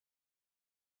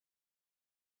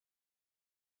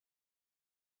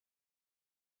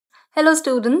Hello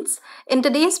students, in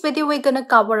today's video we're going to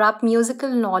cover up musical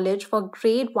knowledge for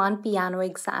grade 1 piano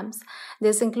exams.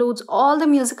 This includes all the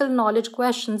musical knowledge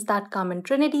questions that come in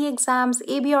Trinity exams,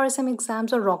 ABRSM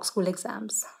exams or Rock School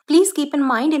exams. Please keep in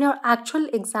mind in your actual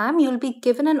exam you'll be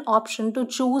given an option to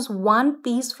choose one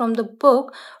piece from the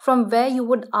book from where you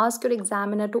would ask your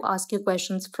examiner to ask you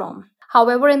questions from.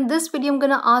 However, in this video, I'm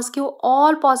going to ask you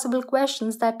all possible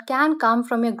questions that can come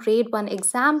from your grade 1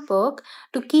 exam book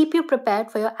to keep you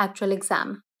prepared for your actual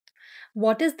exam.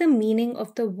 What is the meaning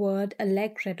of the word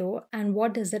allegretto and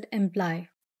what does it imply?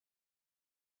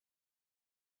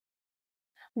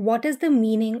 What is the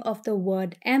meaning of the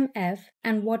word MF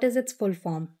and what is its full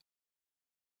form?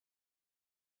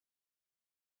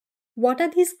 What are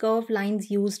these curved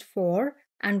lines used for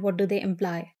and what do they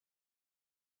imply?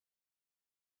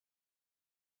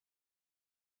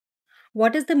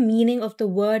 What is the meaning of the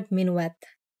word minuet?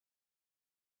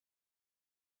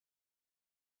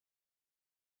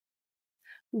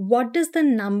 What does the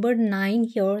number 9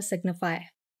 here signify?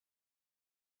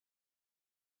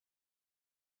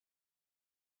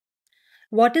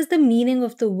 What is the meaning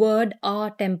of the word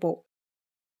a tempo?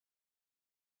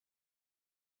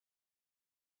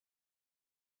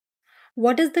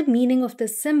 What is the meaning of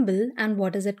this symbol and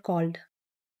what is it called?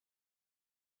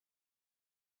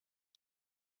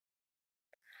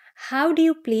 How do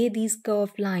you play these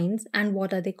curved lines and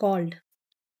what are they called?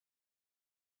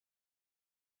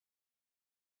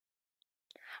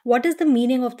 What is the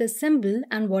meaning of this symbol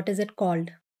and what is it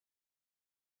called?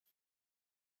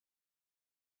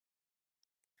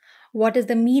 What is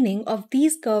the meaning of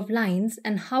these curved lines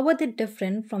and how are they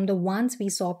different from the ones we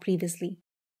saw previously?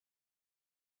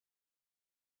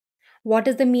 What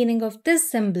is the meaning of this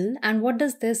symbol and what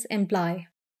does this imply?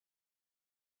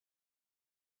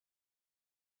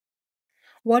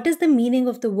 What is the meaning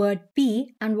of the word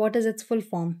P and what is its full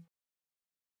form?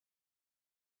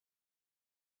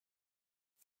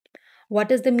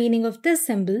 What is the meaning of this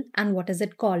symbol and what is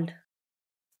it called?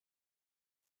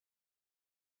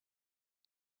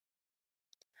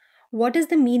 What is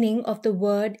the meaning of the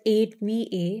word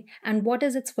 8VA and what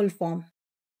is its full form?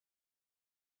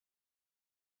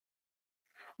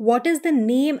 What is the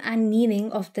name and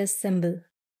meaning of this symbol?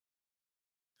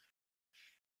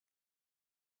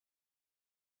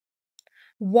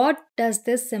 What does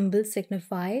this symbol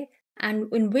signify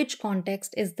and in which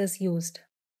context is this used?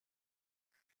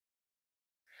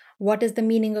 What is the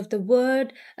meaning of the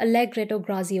word allegretto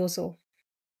grazioso?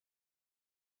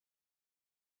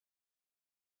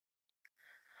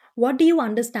 What do you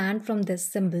understand from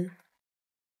this symbol?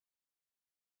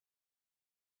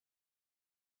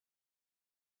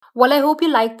 Well, I hope you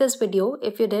liked this video.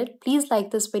 If you did, please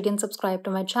like this video and subscribe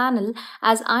to my channel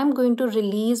as I'm going to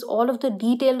release all of the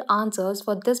detailed answers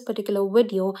for this particular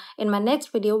video in my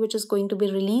next video, which is going to be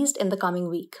released in the coming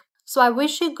week. So I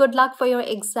wish you good luck for your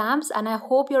exams and I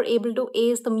hope you're able to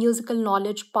ace the musical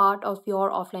knowledge part of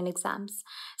your offline exams.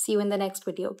 See you in the next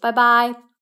video. Bye-bye.